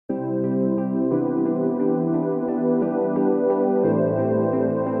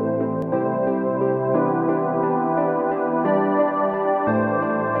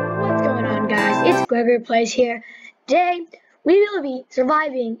Gregory Plays here. Today, we will be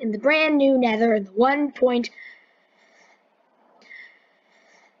surviving in the brand new Nether in the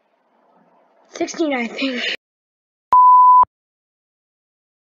 1.16, I think.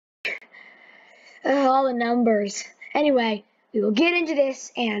 All the numbers. Anyway, we will get into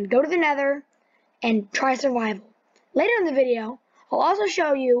this and go to the Nether and try survival. Later in the video, I'll also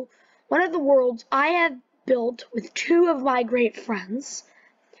show you one of the worlds I have built with two of my great friends,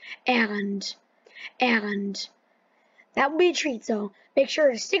 and that will be a treat, so make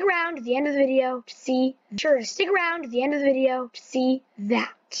sure to stick around to the end of the video to see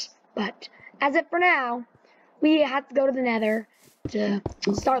that. But as of for now, we have to go to the Nether to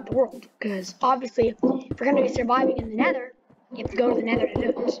start the world, because obviously if we're going to be surviving in the Nether, you have to go to the Nether to do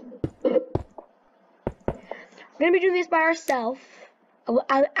it. We're going to be doing this by ourselves,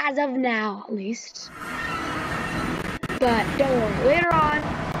 as of now at least. But don't worry, later on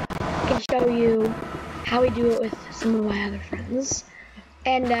I can show you how we do it with some of my other friends.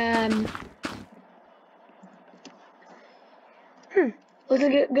 And looks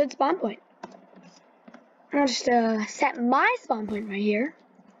like a good spawn point. I'll just set my spawn point right here.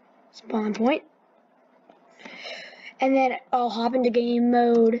 Spawn point. And then I'll hop into game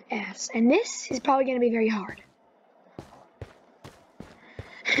mode S. And this is probably going to be very hard.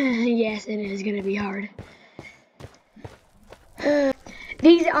 Yes, it is going to be hard.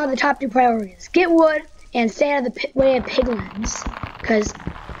 These are the top two priorities. Get wood and stay out of the way of piglins. Because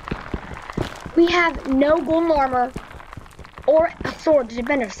we have no golden armor or a sword to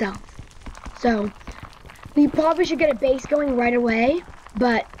defend ourselves. So we probably should get a base going right away.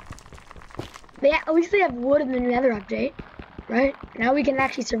 But at least they have wood in the Nether update. Right? Now we can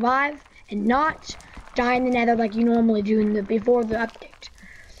actually survive and not die in the Nether like you normally do before the update.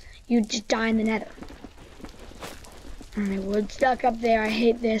 You just die in the Nether. My wood stuck up there. I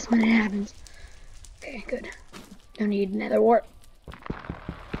hate this when it happens. Okay, good. Don't need nether wart.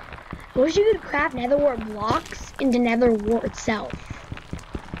 I wish you could craft nether wart blocks into nether wart itself.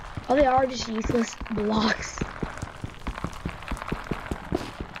 All they are just useless blocks.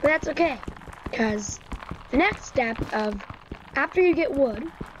 But that's okay, because the next step of after you get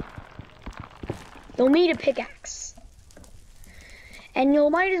wood, you'll need a pickaxe. And you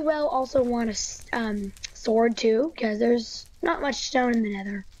might as well also want a sword too, because there's not much stone in the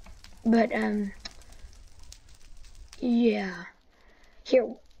Nether. But yeah. Here,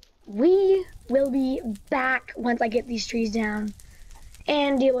 we will be back once I get these trees down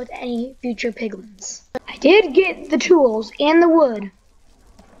and deal with any future piglins. I did get the tools and the wood,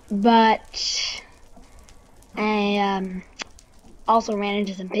 but I also ran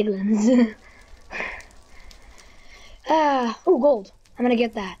into some piglins. Oh, gold. I'm gonna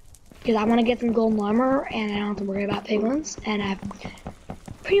get that, because I want to get some golden armor, and I don't have to worry about piglins. And I've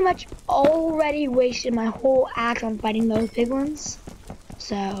pretty much already wasted my whole axe on fighting those piglins.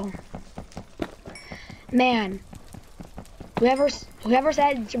 So, man, whoever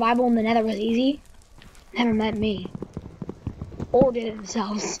said survival in the Nether was easy, never met me, or did it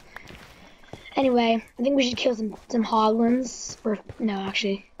themselves. Anyway, I think we should kill some hoglins. No,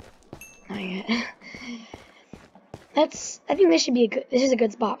 actually, not yet. I think this is a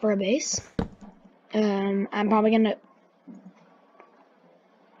good spot for a base. I'm probably gonna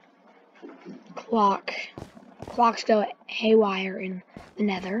clocks go haywire in the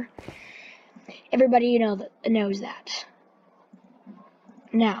Nether. Everybody knows that.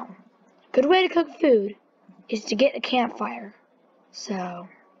 Now, a good way to cook food is to get a campfire. So,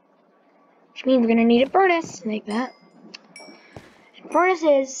 which means we're gonna need a furnace to make that. And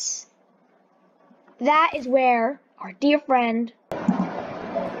that is where our dear friend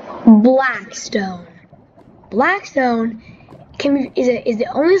Blackstone is the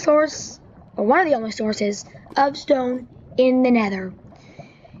only source, or one of the only sources, of stone in the Nether.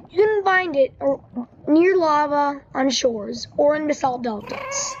 You can find it near lava, on shores, or in basalt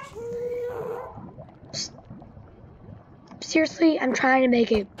deltas. Seriously, I'm trying to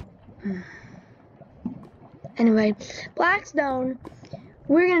make it. Anyway, Blackstone,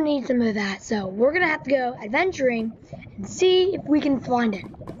 we're gonna need some of that, so we're gonna have to go adventuring and see if we can find it.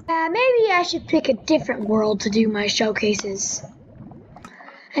 Maybe I should pick a different world to do my showcases.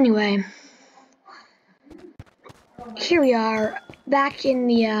 Anyway, here we are back in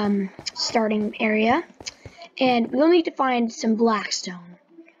the starting area, and we'll need to find some blackstone.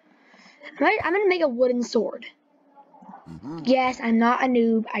 I'm gonna make a wooden sword. Yes, I'm not a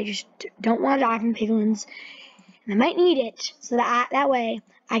noob. I just don't want to die from piglins, and I might need it so that way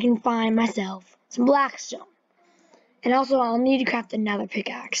I can find myself some blackstone. And also, I'll need to craft another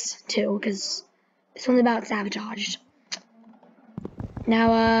pickaxe, too, because this one's about sabotaged.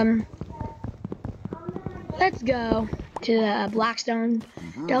 Now, let's go to the Blackstone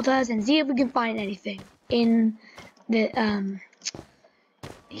deltas and see if we can find anything in the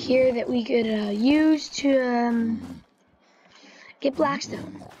here that we could use to get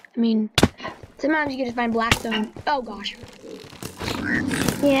Blackstone. I mean, sometimes you can just find Blackstone. Oh gosh.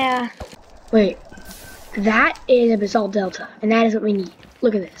 Yeah. Wait. That is a basalt delta, and that is what we need.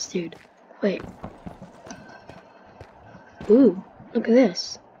 Look at this, dude. Wait. Ooh, look at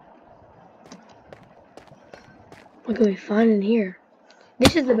this. What can we find in here?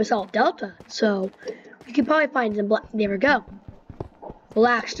 This is the basalt delta, so we could probably find some black. There we go.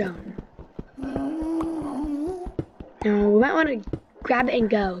 Blackstone. Now we might want to grab it and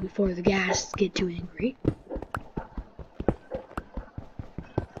go before the ghast get too angry.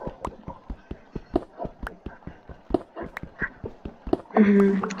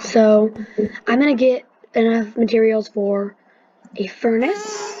 So I'm gonna get enough materials for a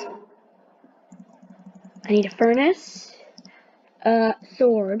furnace. I need a furnace,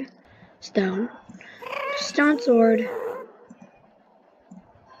 sword, stone sword,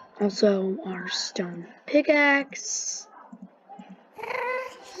 also our stone pickaxe,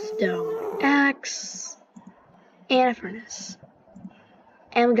 stone axe, and a furnace.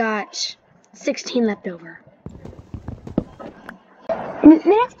 And we got 16 left over. And the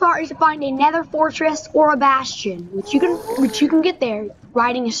next part is to find a nether fortress or a bastion, which you can get there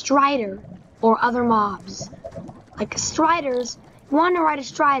riding a strider or other mobs. Like striders, if you want to ride a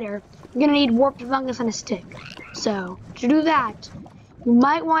strider, you're gonna need warped fungus on a stick. So to do that, you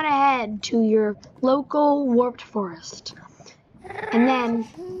might want to head to your local warped forest. And then,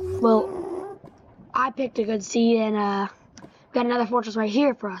 well, I picked a good seed and got another fortress right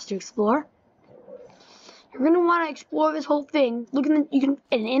here for us to explore. You're gonna want to explore this whole thing. Look in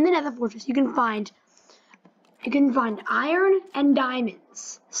the nether fortress you can find iron and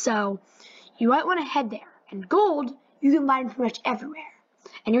diamonds. So you might want to head there. And gold you can find pretty much everywhere.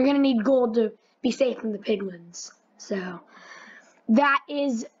 And you're gonna need gold to be safe from the piglins. So that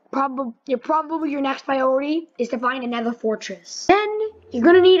is probably your next priority is to find a nether fortress. Then you're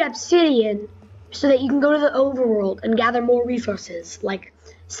gonna need obsidian so that you can go to the overworld and gather more resources like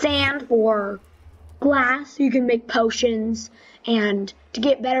sand for glass, so you can make potions, and to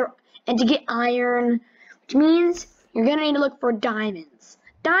get iron, which means you're gonna need to look for diamonds.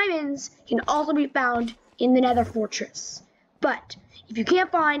 Diamonds can also be found in the nether fortress, but if you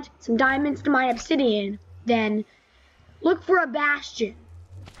can't find some diamonds to mine obsidian, then look for a bastion,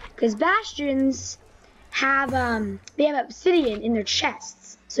 because bastions have they have obsidian in their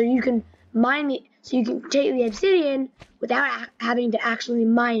chests, so you can take the obsidian without having to actually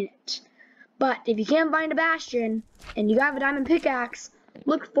mine it. But if you can't find a bastion and you have a diamond pickaxe,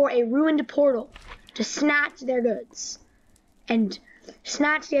 look for a ruined portal to snatch their goods and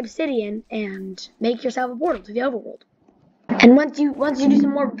snatch the obsidian and make yourself a portal to the overworld. And once you do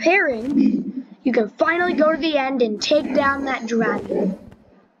some more repairing, you can finally go to the end and take down that dragon.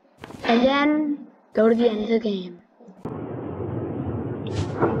 And then go to the end of the game.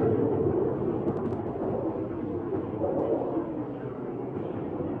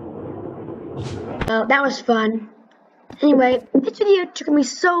 That was fun. Anyway, this video took me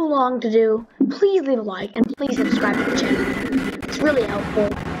so long to do. Please leave a like and please subscribe to the channel. It's really helpful.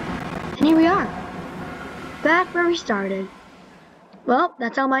 And here we are. Back where we started. Well,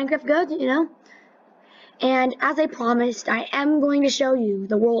 that's how Minecraft goes, you know. And as I promised, I am going to show you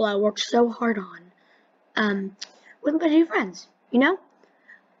the world I worked so hard on. With my two friends, you know?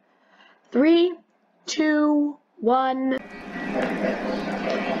 3, 2, 1.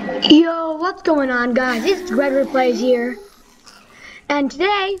 Yo, what's going on, guys? It's Gregory Plays here. And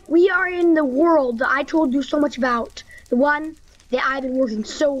today, we are in the world that I told you so much about. The one that I've been working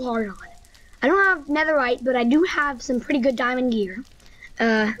so hard on. I don't have netherite, but I do have some pretty good diamond gear.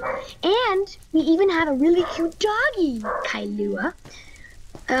 And we even have a really cute doggy, Kailua.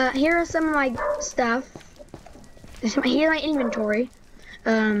 Here are some of my stuff. Here's my inventory.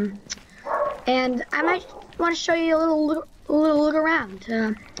 And I might want to show you a little look around.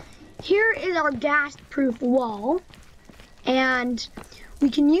 Here is our ghast-proof wall, and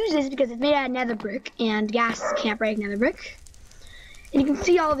we can use this because it's made out of nether brick, and ghasts can't break nether brick. And you can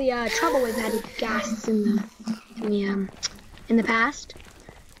see all the trouble we've had with ghasts in the past.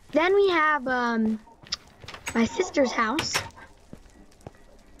 Then we have my sister's house.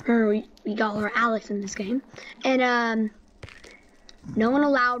 We call her Alex in this game, and no one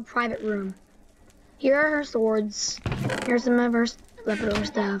allowed private room. Here are her swords. Here's some of her leftover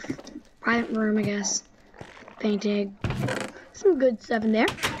stuff. Private room, I guess. Painting. Some good stuff in there.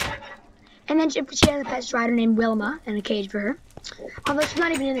 And then she has a pet strider named Wilma and a cage for her. Although she's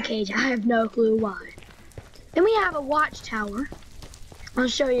not even in the cage. I have no clue why. Then we have a watchtower. I'll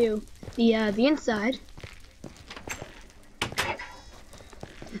show you the inside.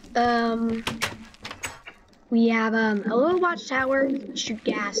 We have a little watchtower. Shoot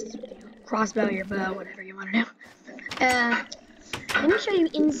gas, crossbow your bow, whatever you want to do. Let me show you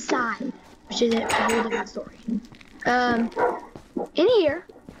inside, which is a whole different story. In here,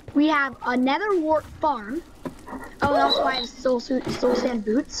 we have a nether wart farm. Oh, and also I have soul sand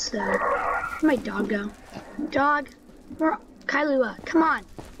boots. So, where'd my dog go? Dog, Kailua, come on.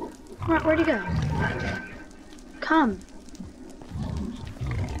 Where'd he go? Come.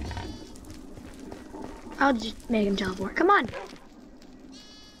 I'll just make him teleport. Come on.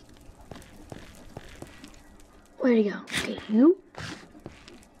 Where'd he go? Okay, you.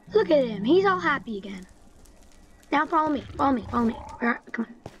 Look at him. He's all happy again. Now follow me. Follow me. Follow me. Come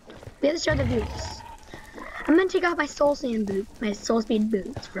on. We have to show the boots. I'm gonna take off my soul speed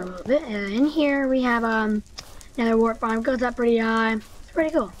boots for a little bit. In here we have another wart farm. Goes up pretty high. It's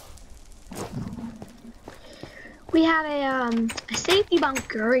pretty cool. We have a safety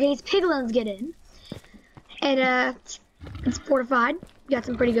bunker in case piglins get in. And it's fortified. We got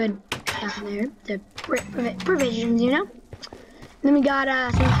some pretty good stuff in there. The provisions, you know. And then we got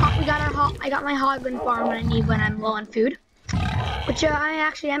I got my hoglin farm when I need when I'm low on food. Which I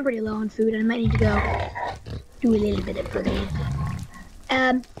actually am pretty low on food, and I might need to go do a little bit of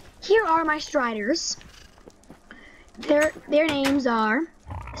fooding. Here are my striders. Their names are.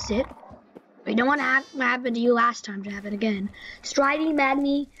 That's it. We don't want to have what happened to you last time to happen again. Stridey,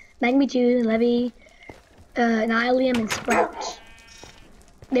 Magmi 2, Levy, Nylium, and Sprout.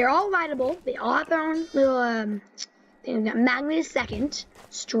 They're all rideable. They all have their own little thing. Got Magmi the second,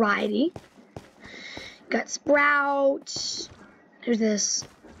 Stridey. Got Sprout. There's this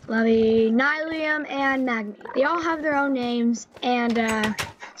Levy, Nylium, and Magmi. They all have their own names, and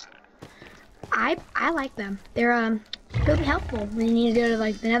I like them. They're really helpful when you need to go to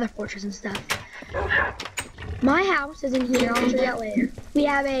like the Nether Fortress and stuff. My house is in here. I'll show you that later. We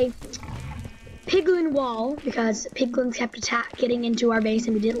have a piglin wall because piglins kept getting into our base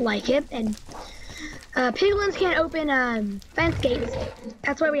and we didn't like it. And piglins can't open fence gates.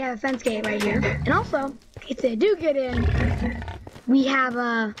 That's why we have a fence gate right here. And also, if they do get in, we have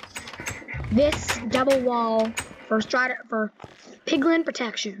this double wall for piglin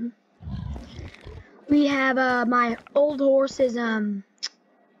protection. We have my old horse's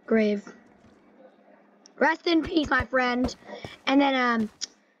grave. Rest in peace, my friend. And then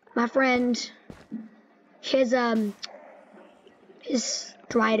my friend, his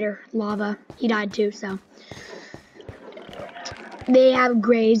strider lava, he died too. So they have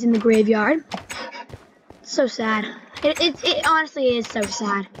graves in the graveyard. So sad. It honestly is so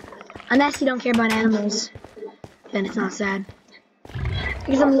sad. Unless you don't care about animals, then it's not sad.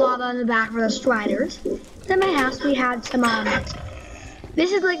 There's some lava in the back for the striders. In my house, we had some,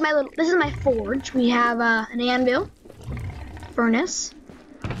 this is my forge. We have, an anvil, furnace,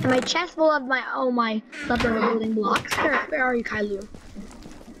 and my chest full of my leftover building blocks. Where are you, Kailu?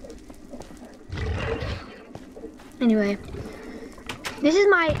 Anyway, this is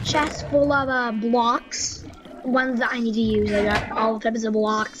my chest full of, blocks, ones that I need to use. I got all types of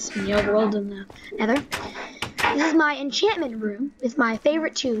blocks in the overworld and the nether. This is my enchantment room. It's my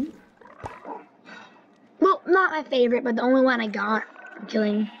favorite tomb. Well, not my favorite, but the only one I got from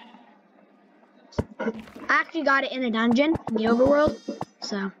killing. I actually got it in a dungeon in the overworld,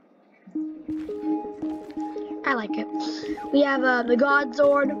 so I like it. We have the God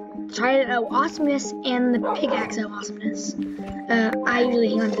Sword, Trident of Awesomeness, and the Pickaxe of Awesomeness. I usually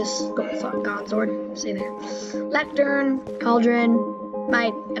hang on to this God Sword. Stay there. Lectern, Cauldron,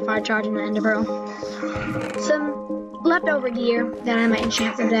 my fire charge, and the Ender Pearl. Some leftover gear that I might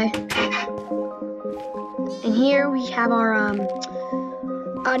enchant someday. And here we have our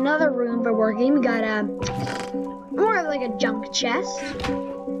another room for working. We got more of like a junk chest.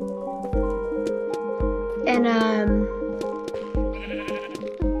 And I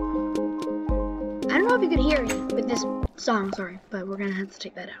don't know if you could hear me with this song, sorry, but we're gonna have to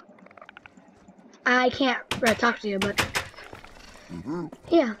take that out. I can't talk to you, but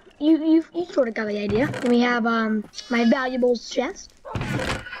yeah, you sort of got the idea. And we have my valuables chest,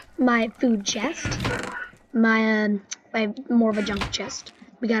 my food chest, my more of a junk chest.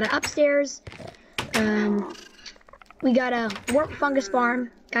 We got an upstairs. We got a warp fungus farm.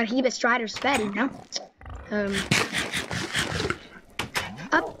 Got a heap of striders fed, you know.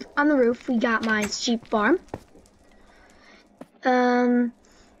 Up on the roof, we got my sheep farm.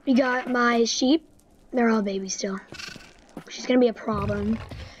 We got my sheep. They're all babies still, which is gonna be a problem.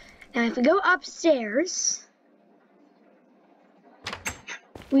 Now, if we go upstairs,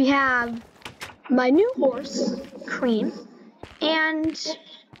 we have my new horse, Cream, and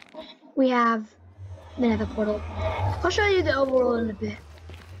we have the Nether portal. I'll show you the overworld in a bit.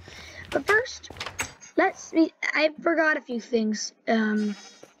 But first, I forgot a few things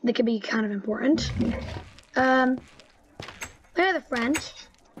that could be kind of important. My other friend,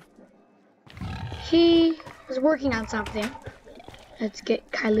 he was working on something. Let's get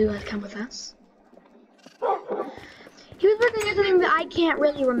Kailua to come with us. He was working on something that I can't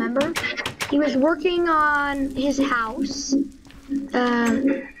really remember. He was working on his house.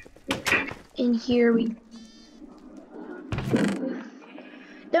 In here we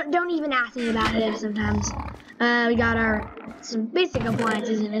don't even ask me about it sometimes. We got some basic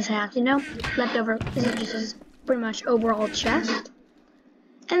appliances in his house, you know, leftover. This is just his pretty much overall chest.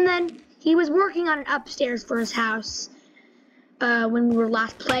 And then he was working on an upstairs for his house when we were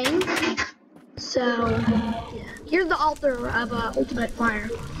last playing. So yeah. Here's the altar of ultimate fire.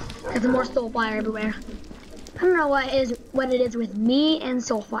 There's more soul fire everywhere. I don't know what it is with me and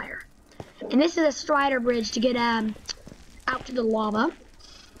soul fire. And this is a strider bridge to get out to the lava.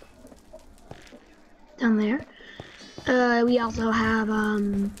 Down there. We also have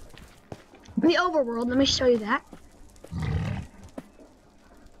the overworld. Let me show you that.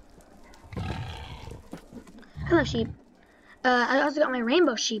 Hello, sheep. I also got my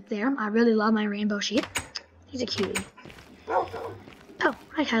rainbow sheep there. I really love my rainbow sheep. He's a cutie. Oh,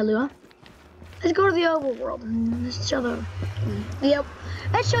 hi, Kailua. Let's go to the overworld and let's show the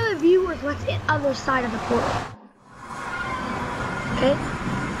viewers what's the other side of the portal. Okay.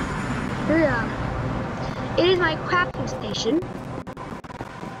 Here we are. It is my crafting station.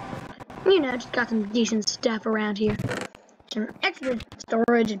 You know, just got some decent stuff around here. Some extra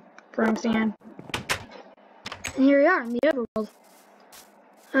storage and throwing sand. And here we are in the overworld.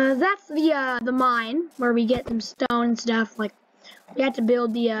 That's the mine where we get some stone and stuff. Like we had to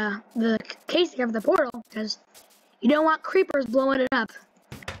build the casing of the portal because you don't want creepers blowing it up,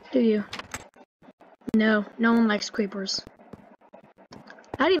 do you? No, no one likes creepers.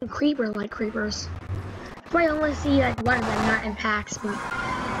 Not even creepers like creepers. I only see like one of them, not in packs, but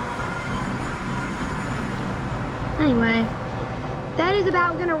anyway, that is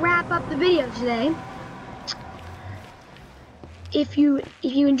about gonna wrap up the video today. If you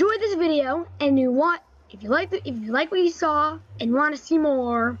enjoyed this video and if you like what you saw and want to see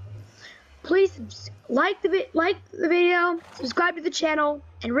more, please like the video, subscribe to the channel,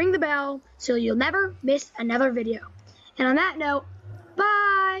 and ring the bell so you'll never miss another video. And on that note,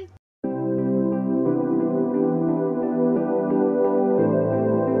 bye.